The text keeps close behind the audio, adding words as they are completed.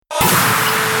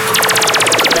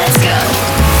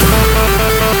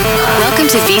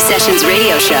to V-Sessions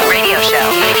Radio Show. Radio Show.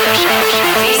 Radio Show.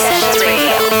 V-Sessions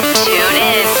Radio. Tune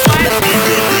in.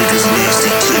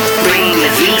 Bringing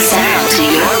the V-Sound to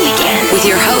your weekend with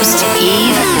your host,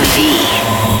 Eve V.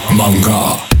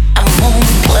 Manga.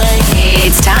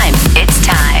 It's time. It's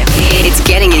time. It's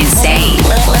getting insane.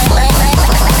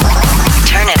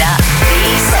 Turn it up.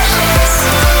 V-Sessions.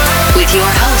 With your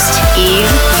host,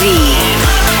 Eve V.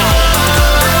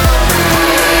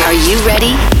 Are you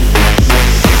ready?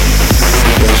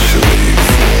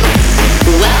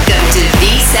 Welcome to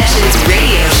V-Sessions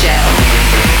Radio Show.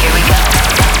 Here we go.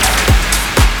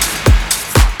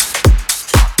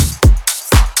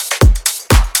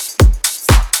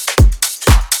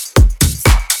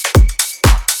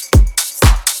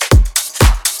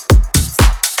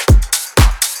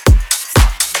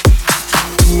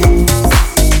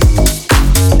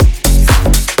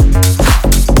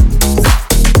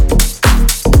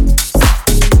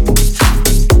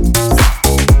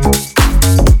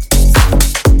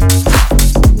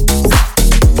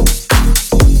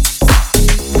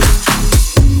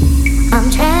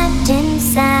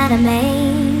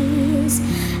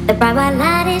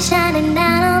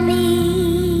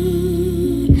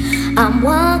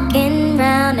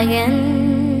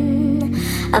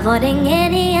 Avoiding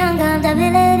any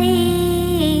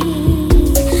uncomfortability.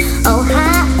 Oh,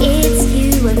 hi, it's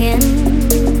you again.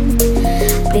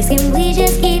 Please can we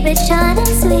just keep it short and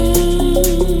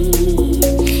sweet?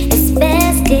 It's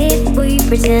best if we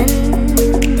pretend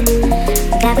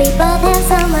that we both have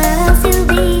somewhere else to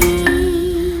be.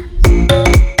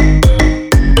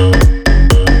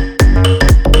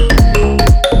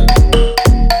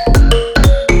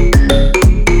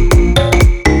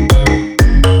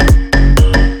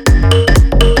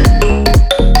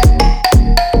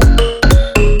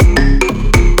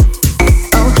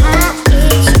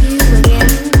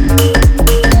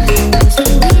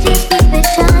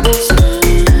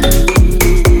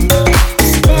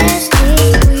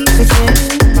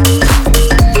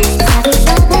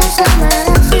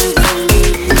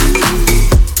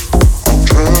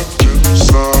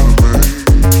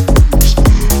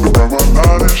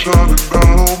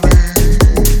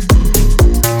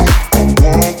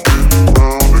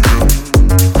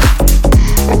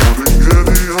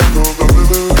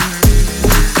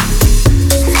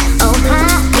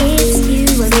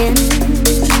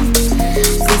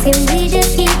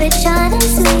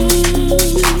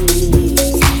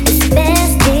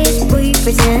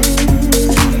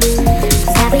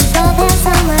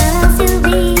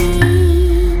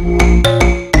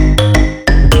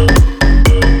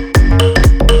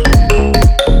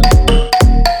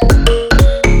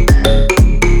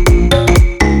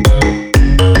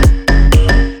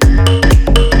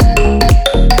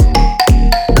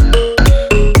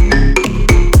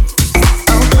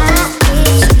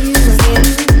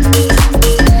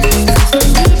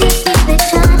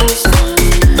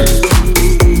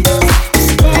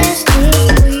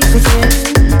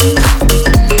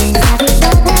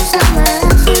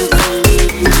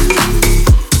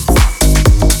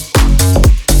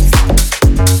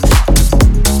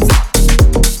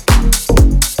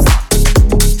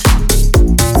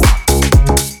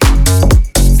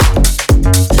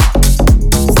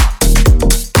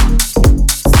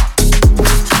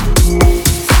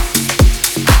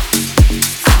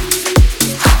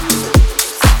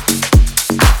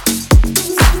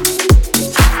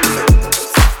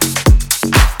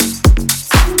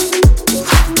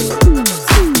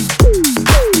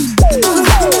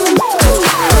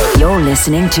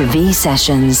 To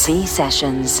V-Sessions,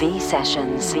 V-Sessions,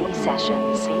 V-Sessions,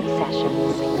 V-Sessions, V-Sessions.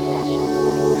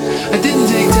 I didn't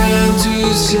take time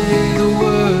to say the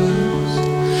words.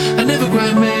 I never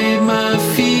quite made my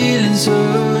feelings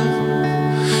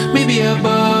hurt. Maybe I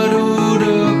bottled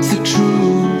up the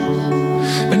truth,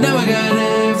 but now I got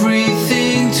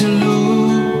everything to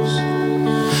lose.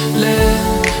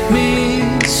 Let me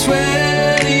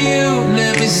swear to you,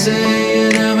 let me say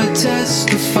it, I'ma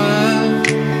testify.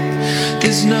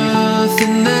 There's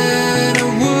nothing that I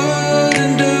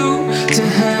wouldn't do to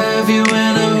have you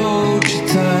and I hold you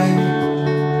tight.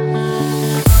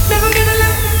 Never gonna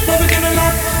let,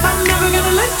 I'm never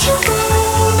gonna let you go.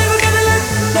 Never gonna let,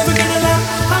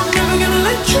 I'm never gonna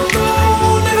let you go.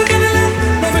 Never gonna let,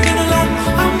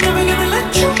 I'm never gonna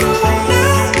let you go.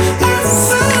 Now I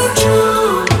found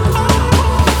you.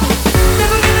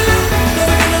 Never gonna let,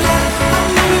 I'm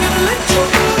never gonna let you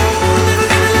go. Never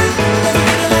gonna let,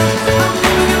 I'm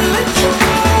never gonna let you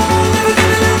go.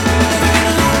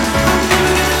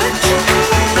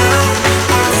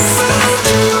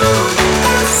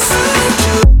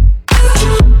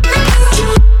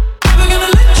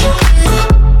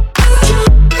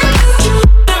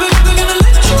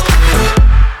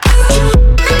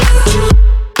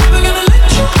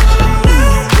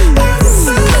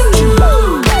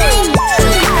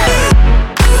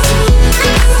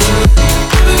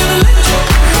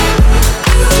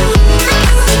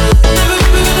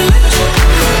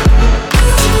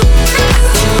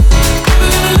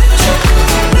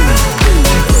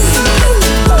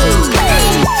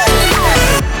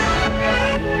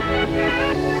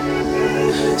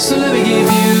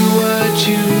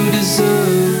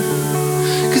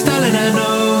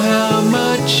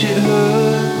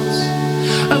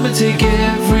 take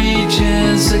every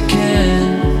chance I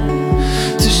can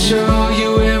to show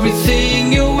you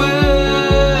everything you're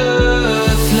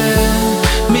worth.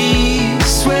 Let me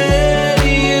swear to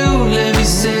you, let me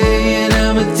say it,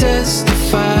 I'ma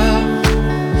testify.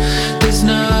 There's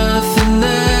nothing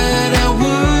that I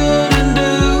wouldn't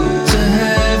do to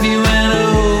have you and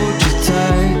hold you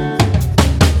tight.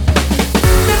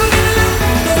 Never gonna let,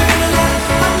 never gonna let,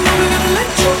 I'm never gonna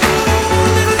let you go.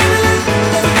 Never gonna let, never gonna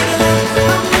let,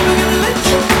 I'm never gonna let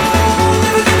you go.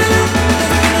 Never gonna let,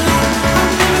 never gonna let, I'm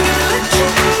never gonna let you go.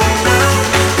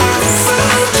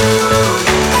 Outside you,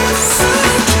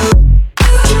 outside you.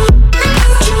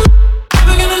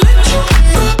 Never gonna let you go.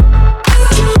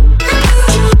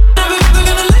 Never, never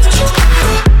gonna let you go. Never gonna let you go.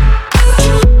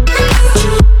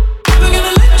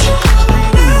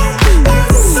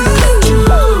 Outside you.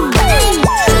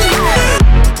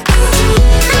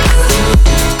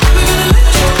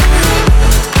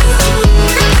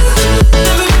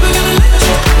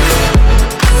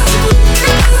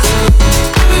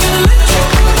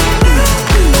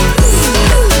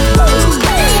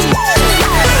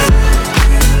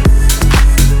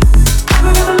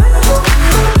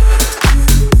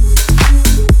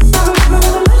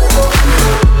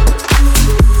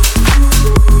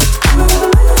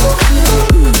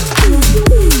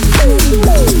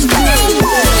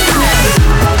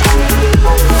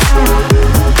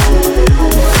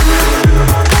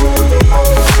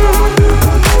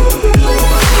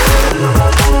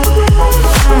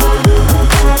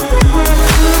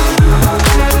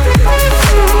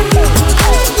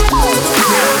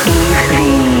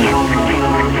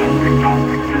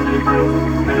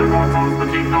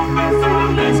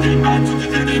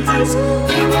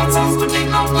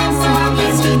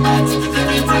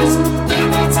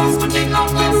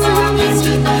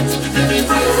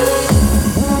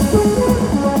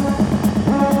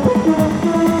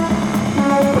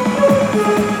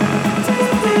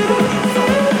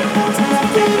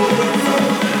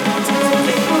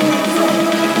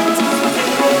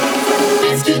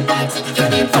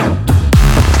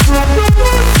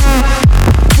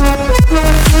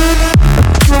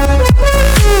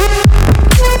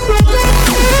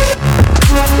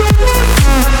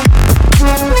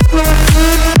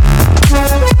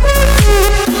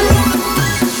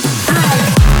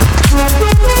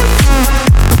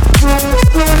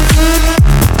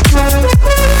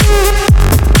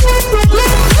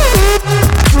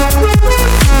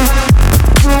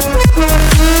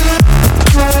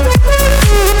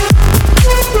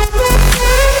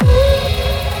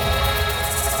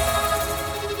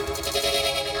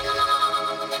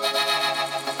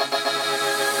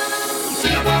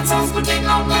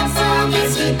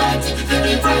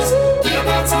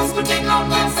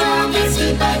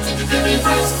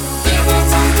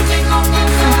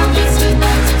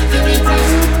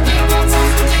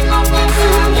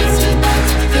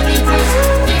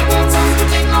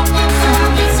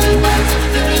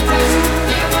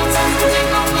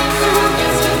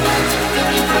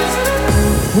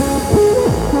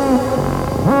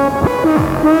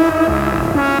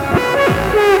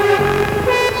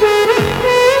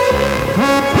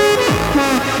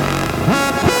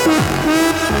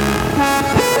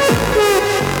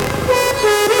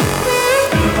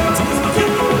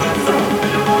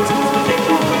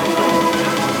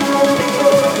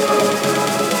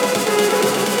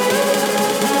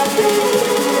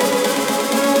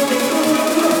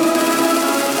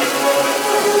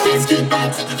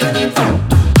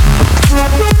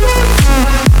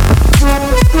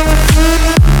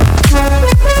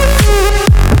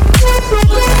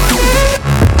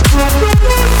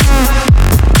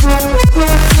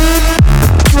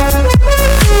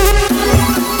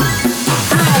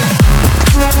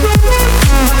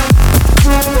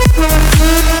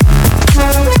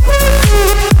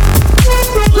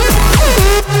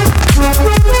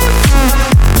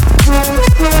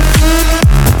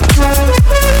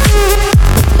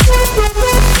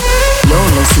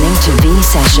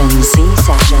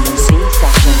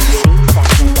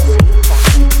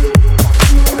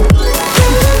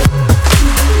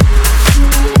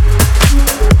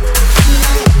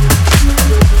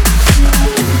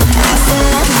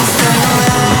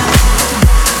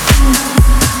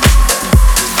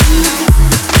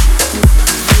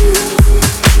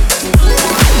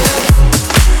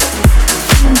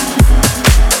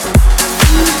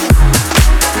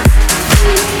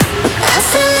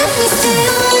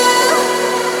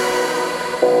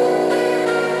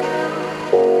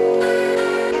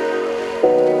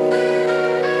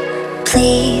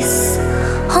 Please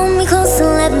hold me close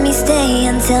and let me stay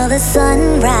until the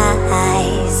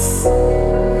sunrise.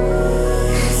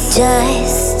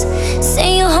 Just Say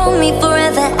you'll hold me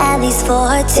forever, at least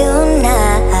for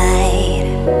tonight.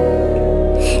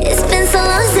 It's been so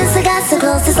long since I got so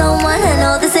close to someone. I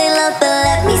know this ain't love, but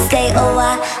let me stay a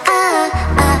while.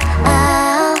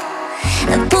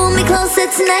 And pull me closer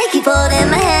tonight, keep holding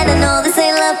my hand. I know this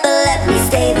ain't love, but let me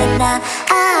stay the night.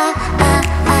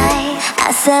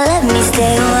 I said let me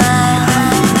stay a while.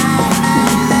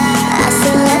 I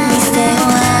said let me stay a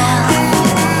while.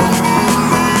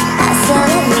 I said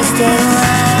let me stay a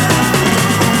while.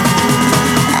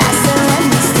 I said let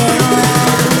me stay a while.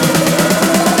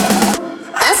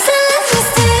 I said let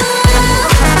me stay a while.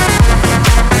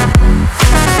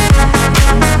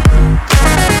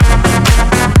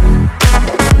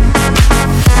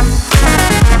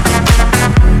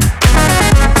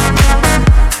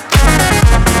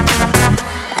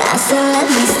 I said let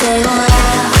me stay a while.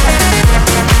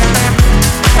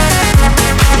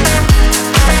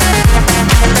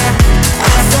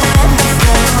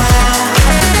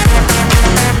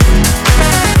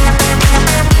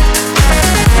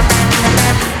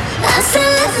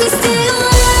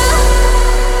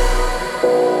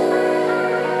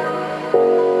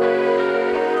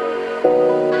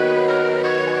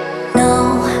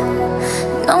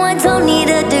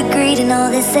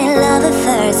 This ain't love at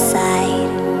first sight.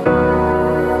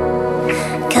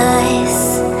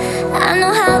 'Cause I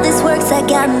know how this works. I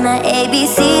got my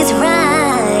ABCs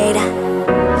right.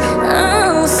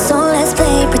 Oh, so let's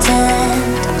play pretend.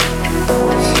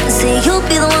 Say you'll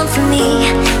be the one for me.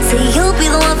 Say you'll be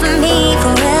the one for me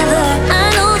forever. I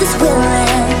know this will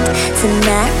end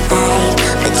tonight,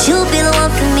 but you'll be the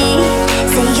one for me.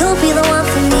 Say you'll be the one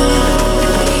for me.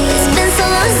 It's been so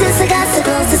long since I got so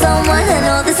close to someone. I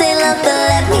know this ain't love, but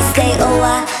let me stay a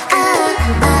while.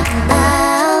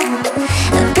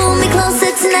 And pull me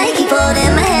closer tonight, keep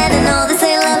holding my hand. I know this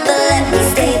ain't love, but let me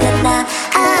stay the night.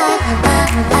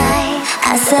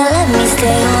 I said let me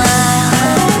stay a while.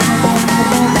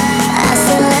 I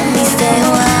said let me stay a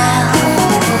while.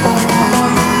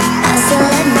 I said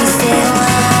let me stay a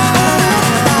while.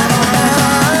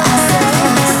 I said let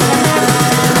me stay a while.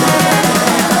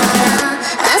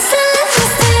 I said let me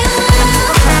stay a while.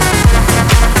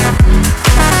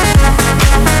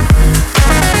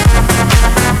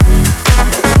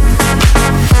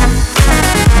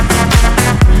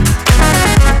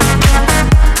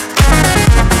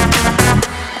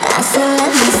 I said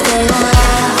let me stay a while. I said let me stay a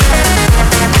while.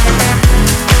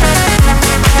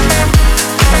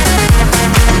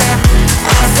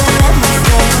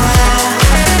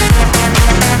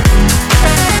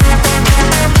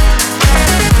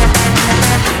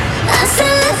 I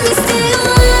said let me stay a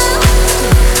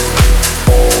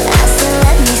while. I said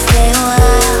let me stay a while.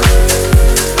 I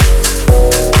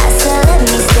said let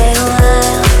me stay a while.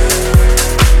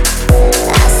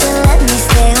 I said let me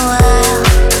stay a while.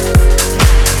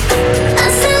 I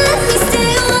said let me stay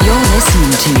a while.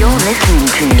 You're listening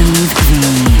to Eve V.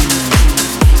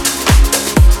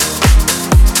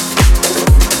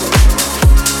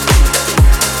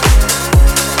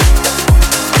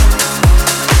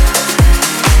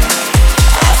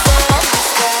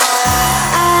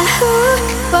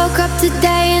 I woke up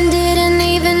today and didn't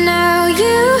even know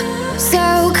you.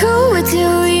 So cool, we're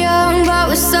too young, but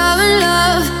we're so in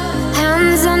love.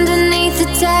 Hands underneath the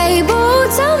table.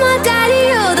 Tell my daddy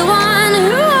you're the one.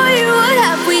 Who are you? What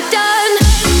have we done?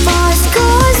 Fast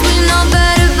cars, we know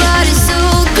better, but it's so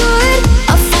good.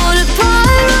 I fall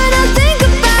apart when I think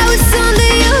about what's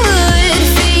under your hood.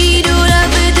 Feet all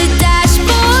over the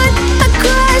dashboard. I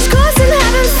crash course and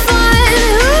having fun.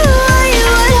 Who are you?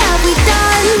 What have we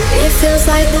done? It feels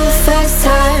like the first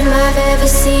time I've ever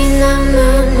seen the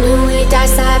moon. Knew we died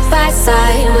side by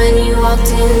side when you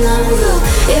walked in the room.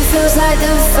 It feels like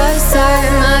the first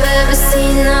time I've ever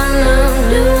seen the moon.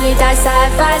 Knew we died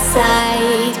side by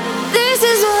side. This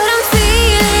is what I'm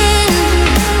feeling.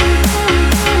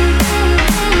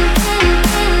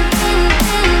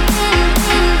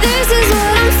 This is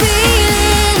what I'm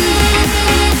feeling.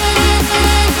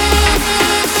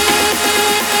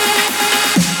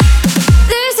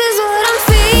 This is what I'm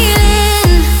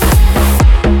feeling.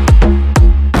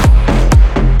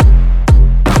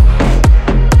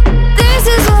 This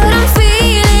is what I'm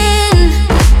feeling.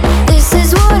 This is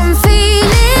what I'm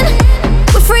feeling.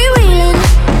 We're freewheeling.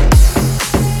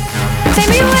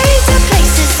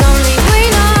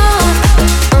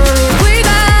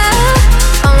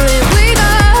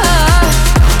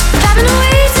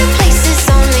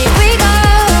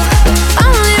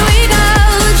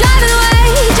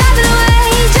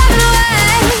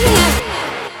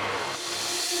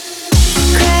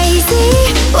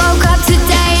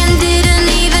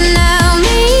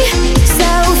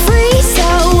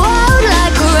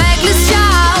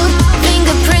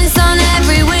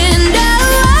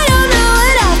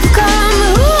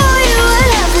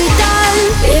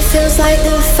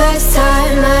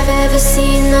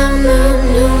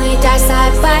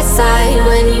 side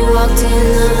when you walked in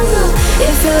the room.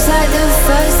 It feels like the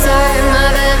first time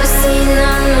I've ever seen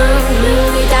the moon.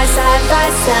 We die side by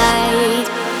side.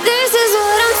 This is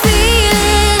what I'm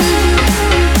feeling.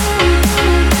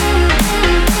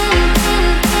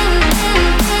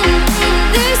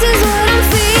 This is what I'm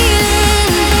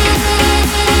feeling.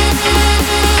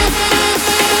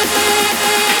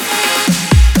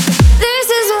 This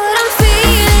is what I'm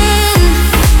feeling.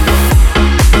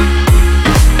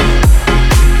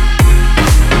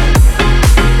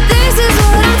 This is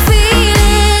what I'm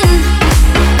feeling.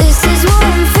 This is what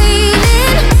I'm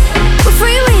feeling. We're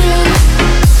freewheeling.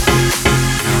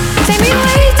 Take me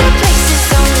away to places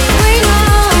only we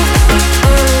know.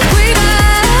 Only we go.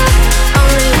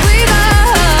 Only we go.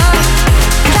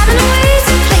 Driving away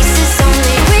to places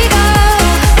only we go.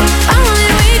 Only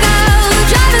we go.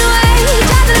 Driving away,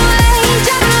 driving away,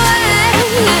 driving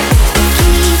away.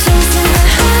 Keep chasing the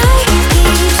high,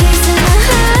 keep chasing the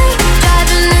high.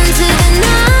 Driving into the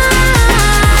night.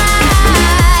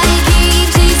 Keep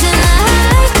chasing the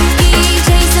high, keep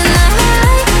chasing the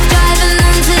high. Driving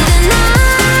into the night.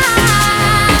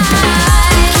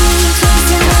 Keep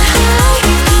chasing the high,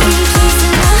 keep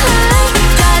chasing the high.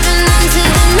 Driving into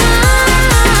the night.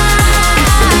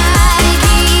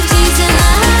 Keep chasing the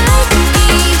high,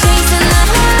 keep chasing the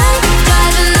high.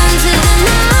 Driving into the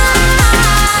night.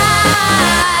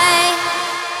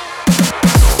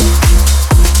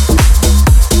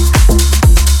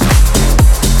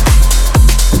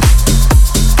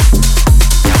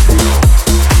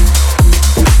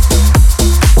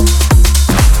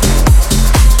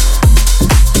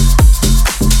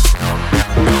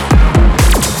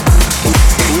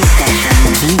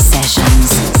 Blue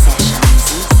Sessions.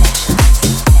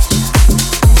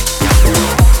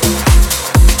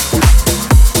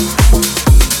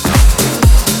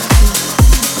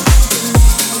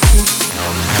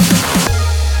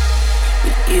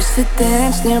 We used to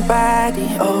dance nearby the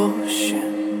ocean.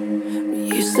 We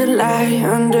used to lie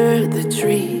under the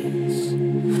trees.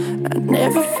 I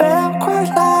never felt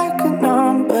quite like a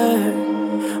number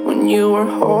when you were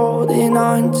holding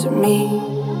on to me.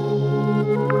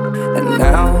 And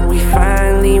now we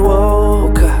finally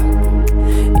woke up.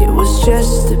 It was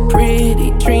just a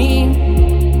pretty dream.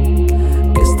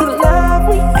 'Cause the love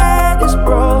we had is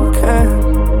broken.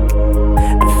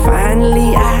 And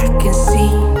finally I can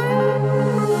see.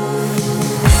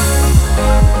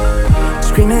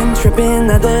 Screaming, tripping,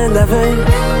 other lovers.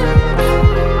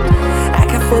 I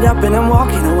got fed up and I'm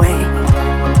walking away.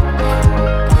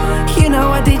 You know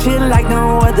I did you like no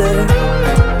other.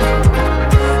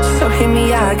 So hear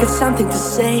me out, I got something to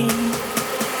say.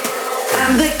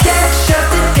 I'm the catch of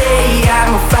the day, I'm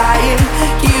on fire.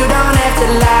 You don't have to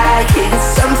like it, it's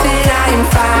something I am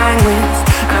fine with.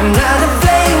 I'm not a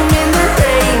flame in the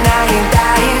rain, I ain't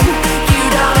dying. You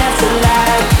don't have to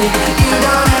like it, you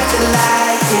don't have to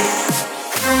like it.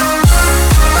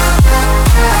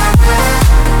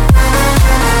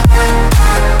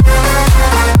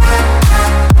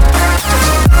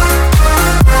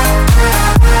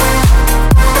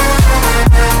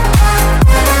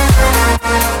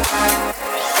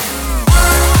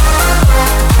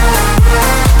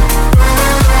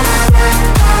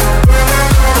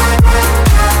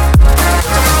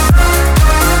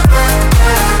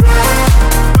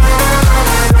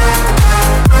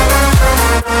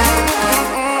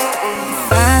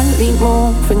 Finally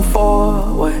moving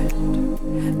forward,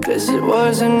 'cause it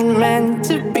wasn't meant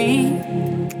to be.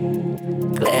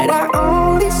 Glad I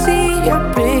only see your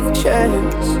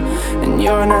pictures and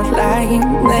you're not lying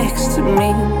next to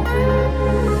me.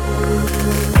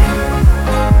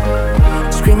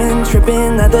 Screaming,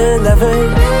 tripping, other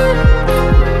lovers.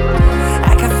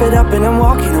 I got fed up and I'm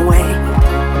walking away.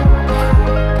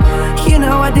 You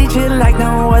know I did you like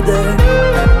no other.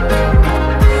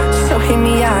 So hear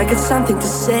me out, I got something to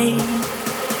say.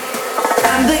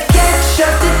 I'm the catch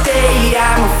of the day,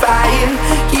 I'm on fire.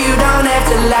 You don't have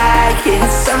to like it,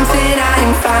 it's something I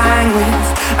am fine with.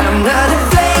 I'm not a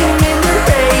flame in the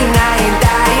rain, I ain't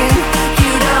dying.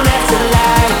 You don't have to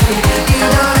like it, you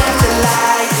don't have to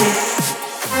like it.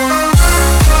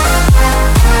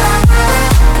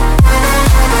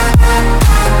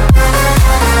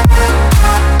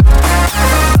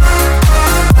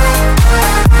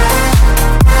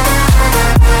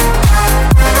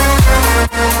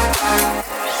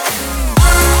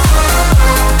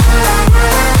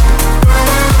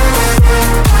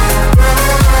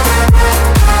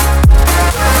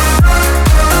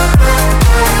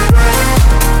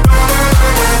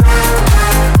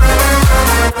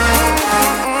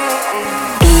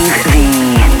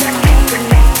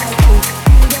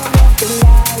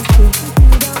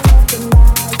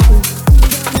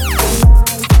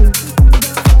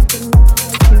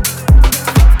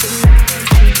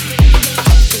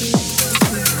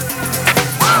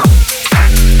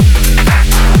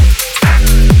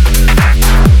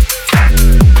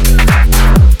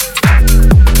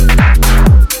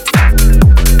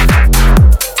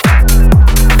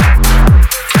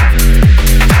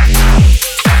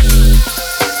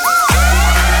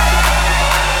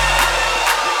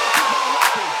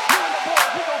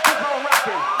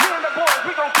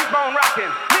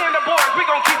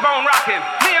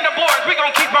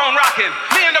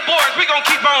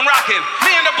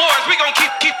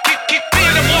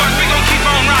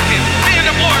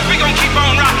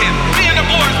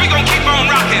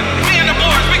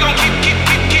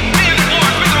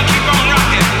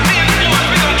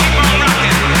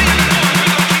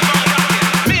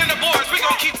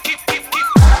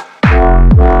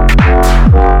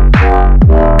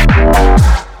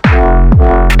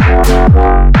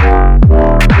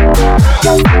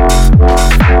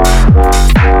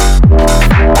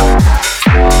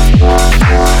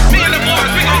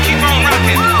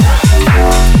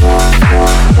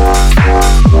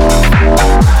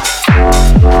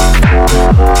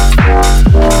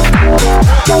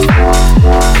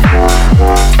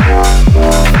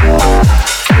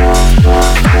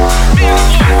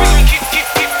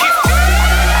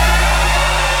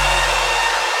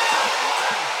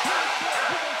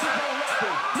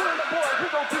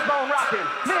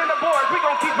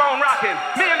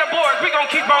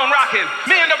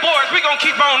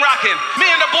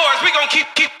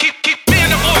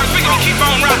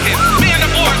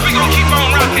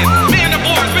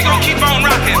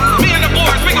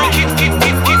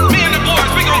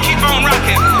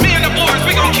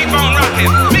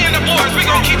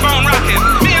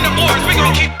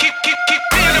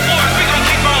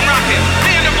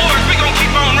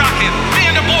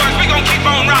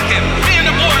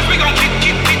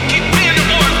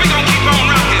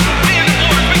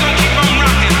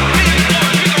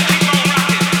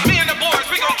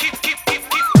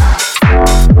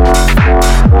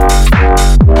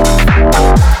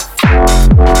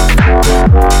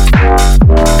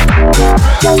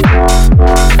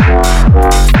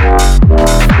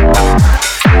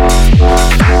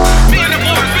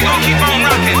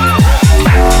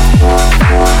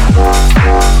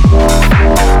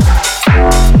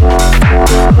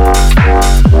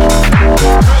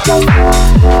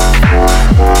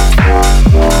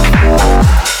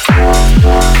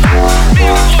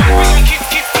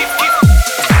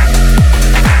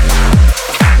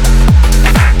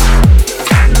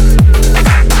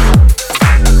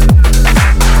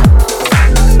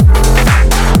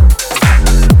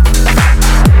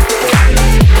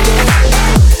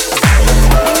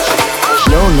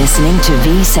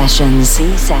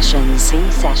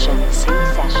 Sessions.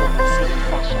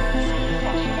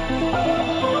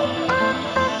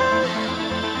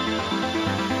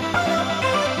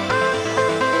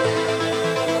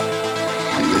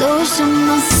 Losing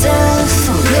myself,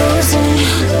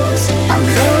 I'm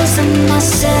losing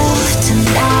myself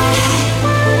tonight.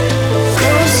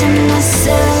 Losing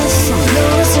myself,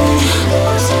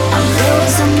 I'm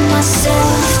losing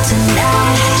myself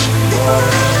tonight.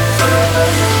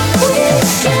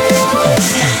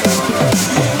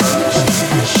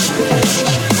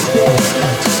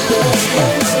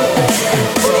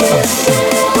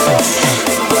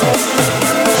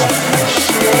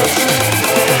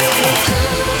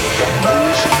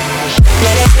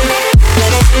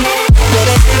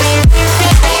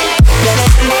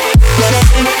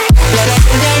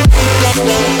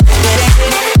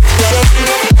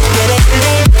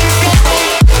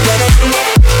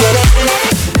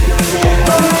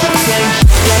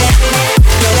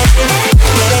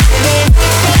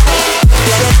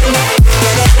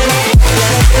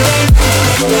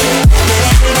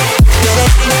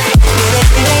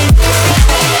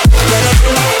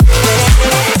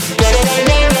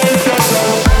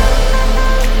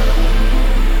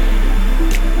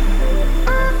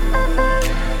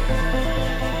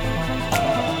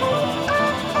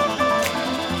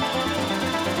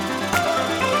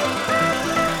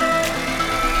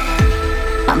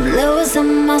 I'm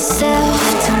losing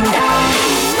myself tonight.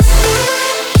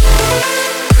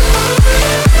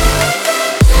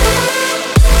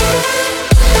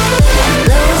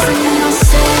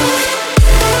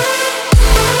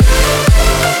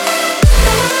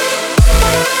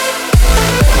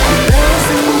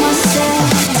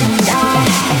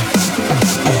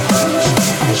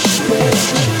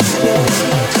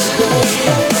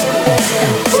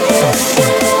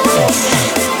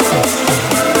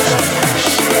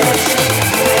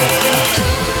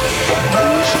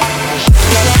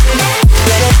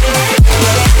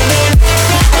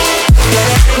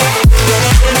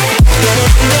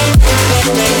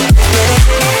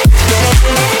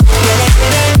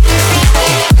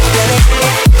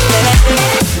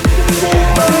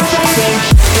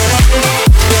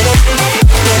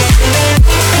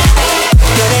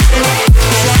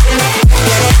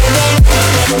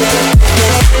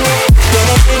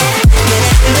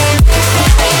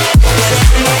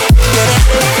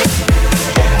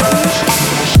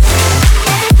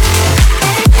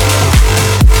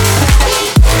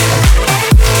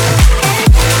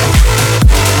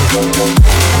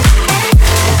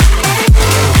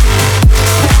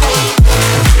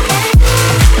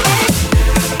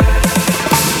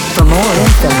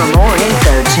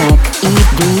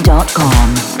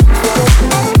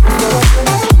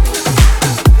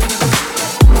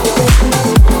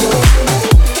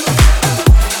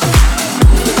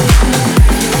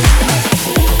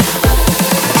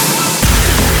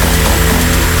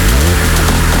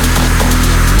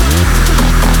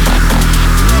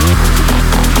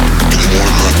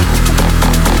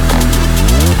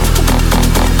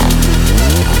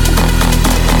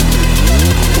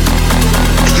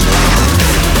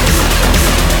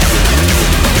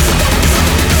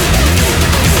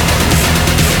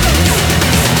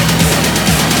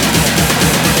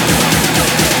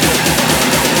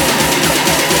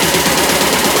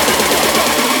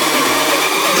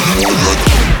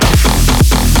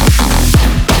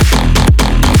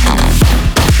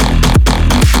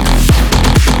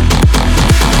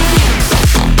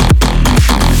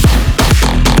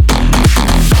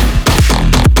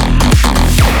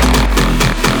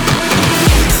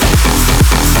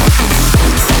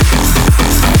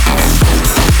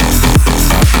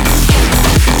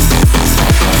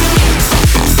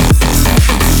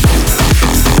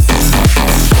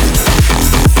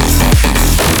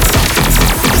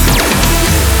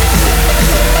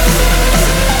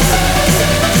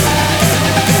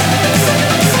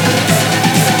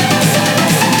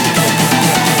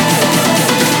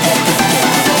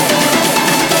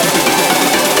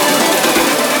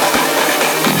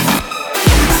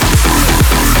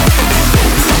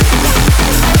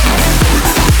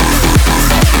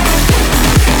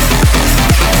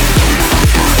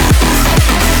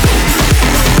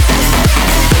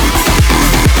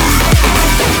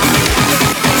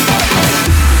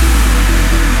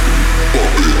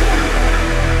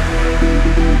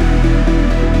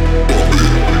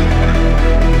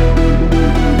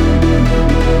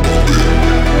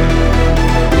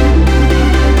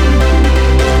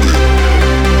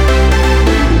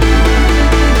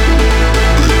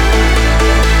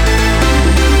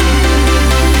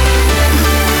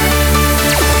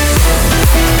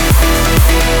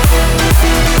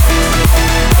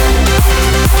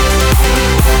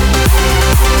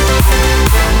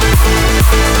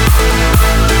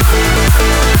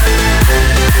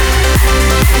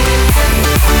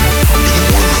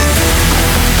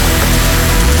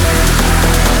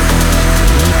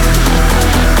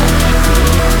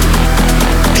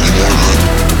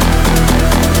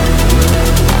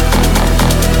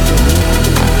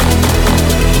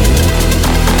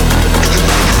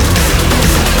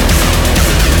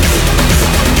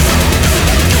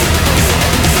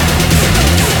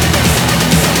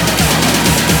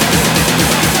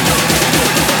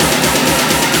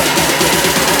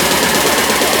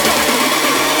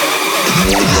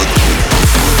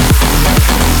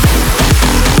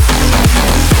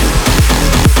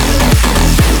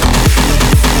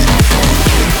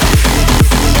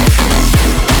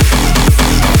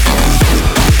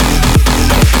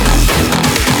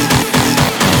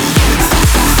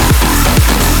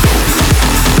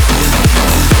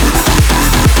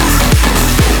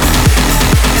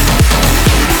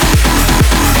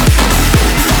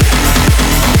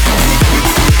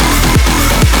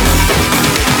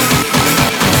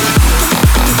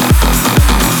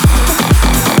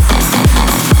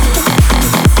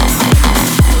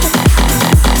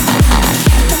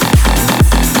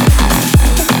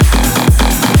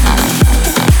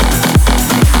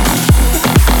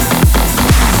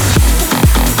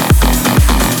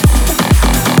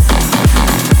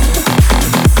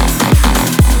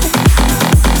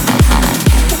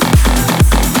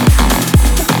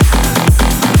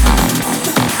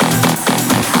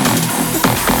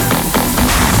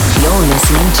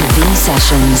 listening to V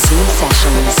Sessions. V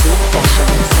Sessions. V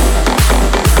Sessions.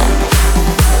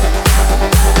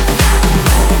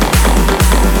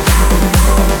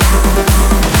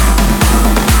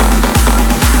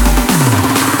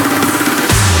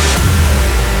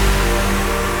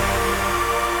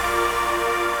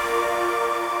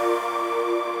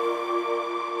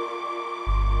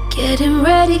 Getting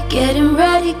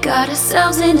ready, got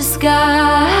ourselves in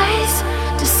disguise.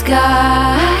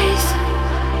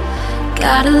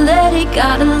 Gotta let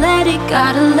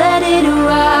it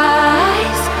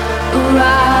arise.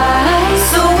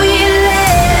 So we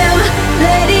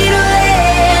let it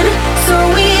land. So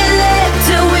we live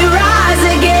till we rise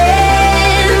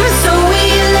again. So we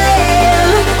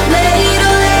let it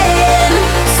land.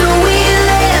 So we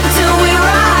live till we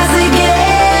rise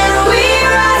again. We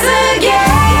rise again.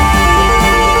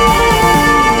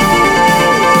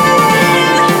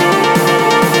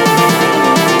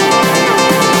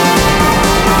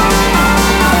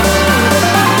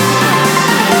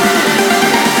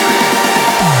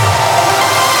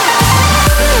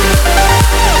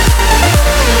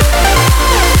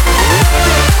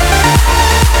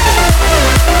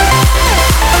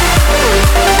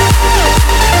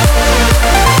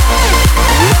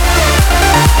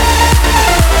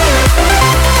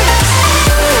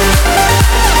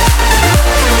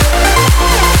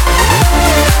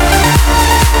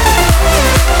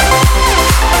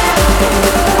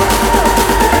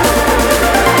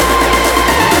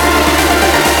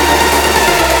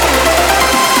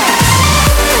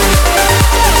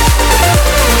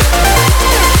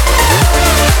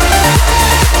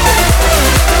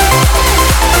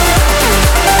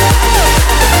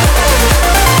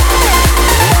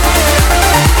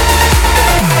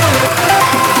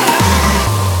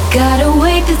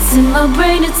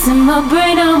 It's in my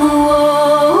brain, I'm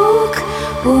awoke.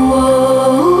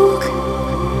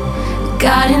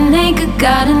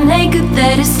 Got an anchor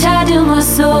that is tied to my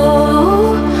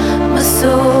soul.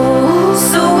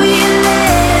 So we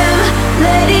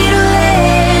let it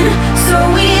land. So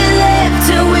we live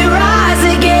till we rise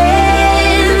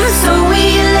again. So we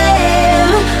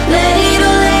let it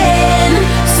land.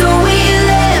 So we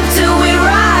live till we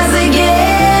rise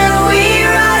again. We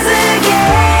rise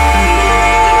again.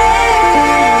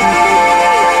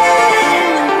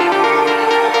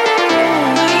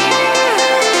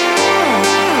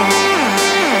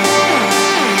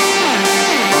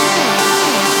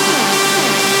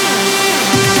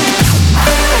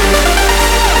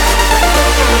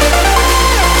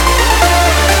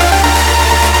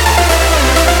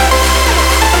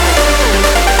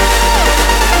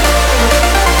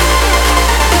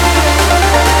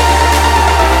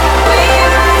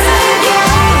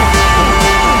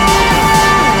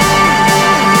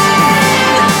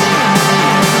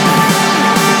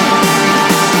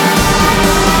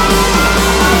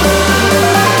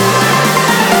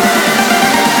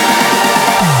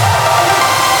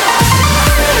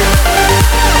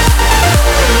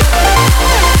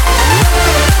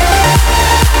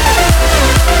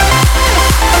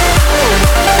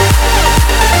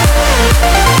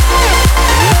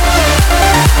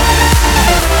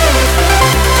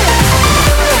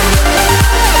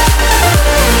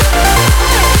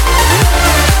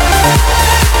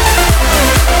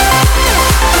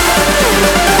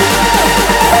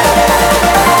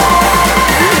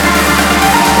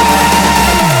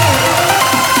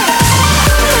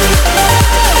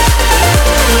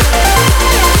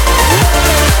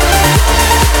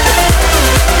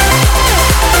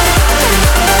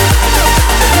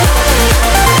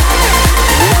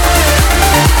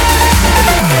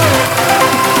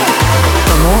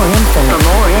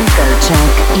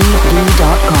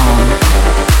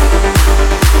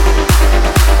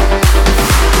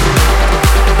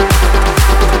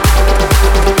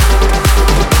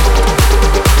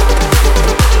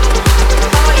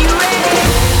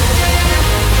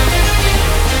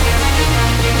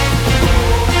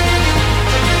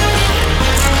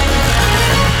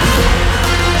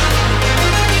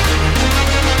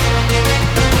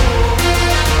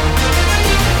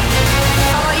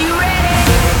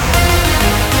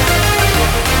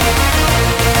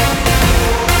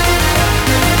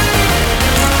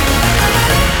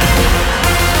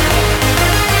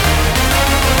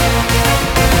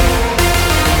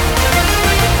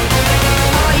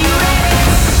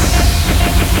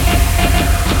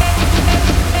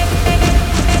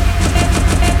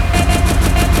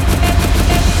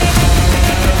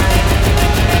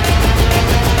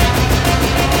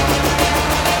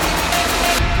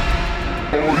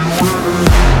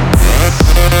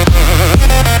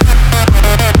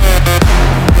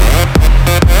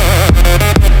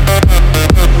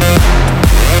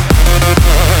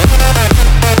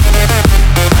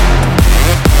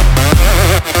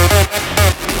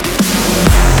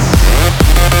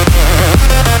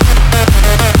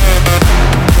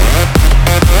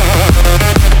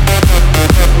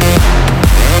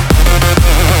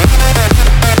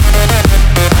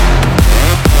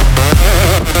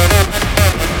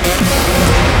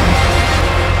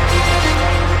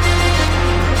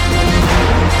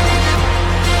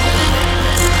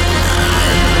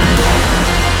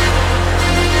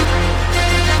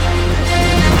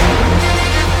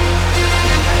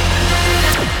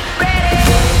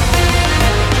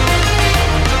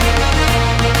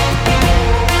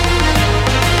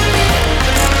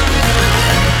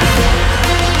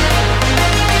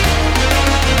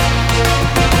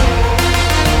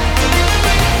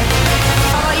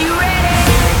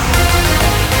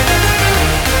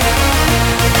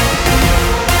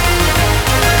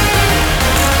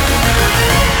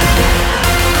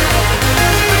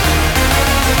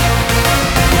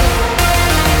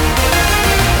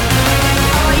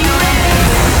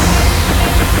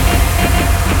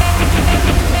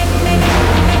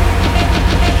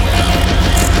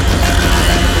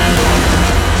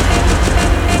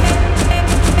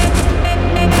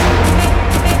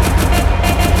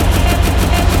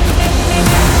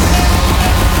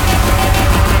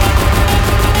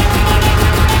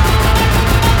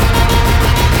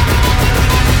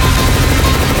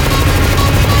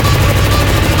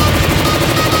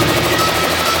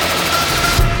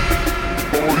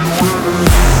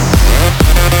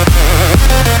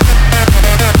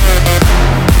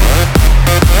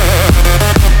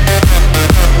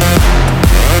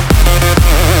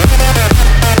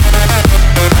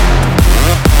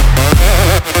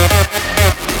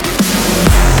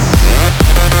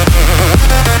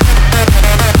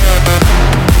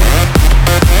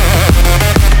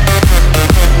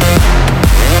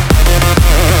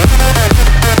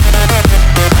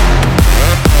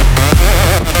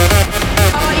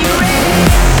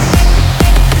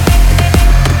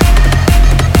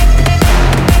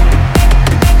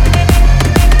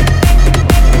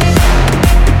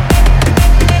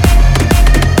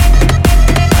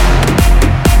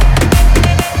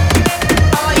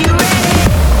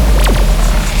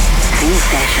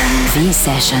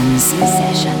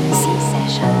 Sessions.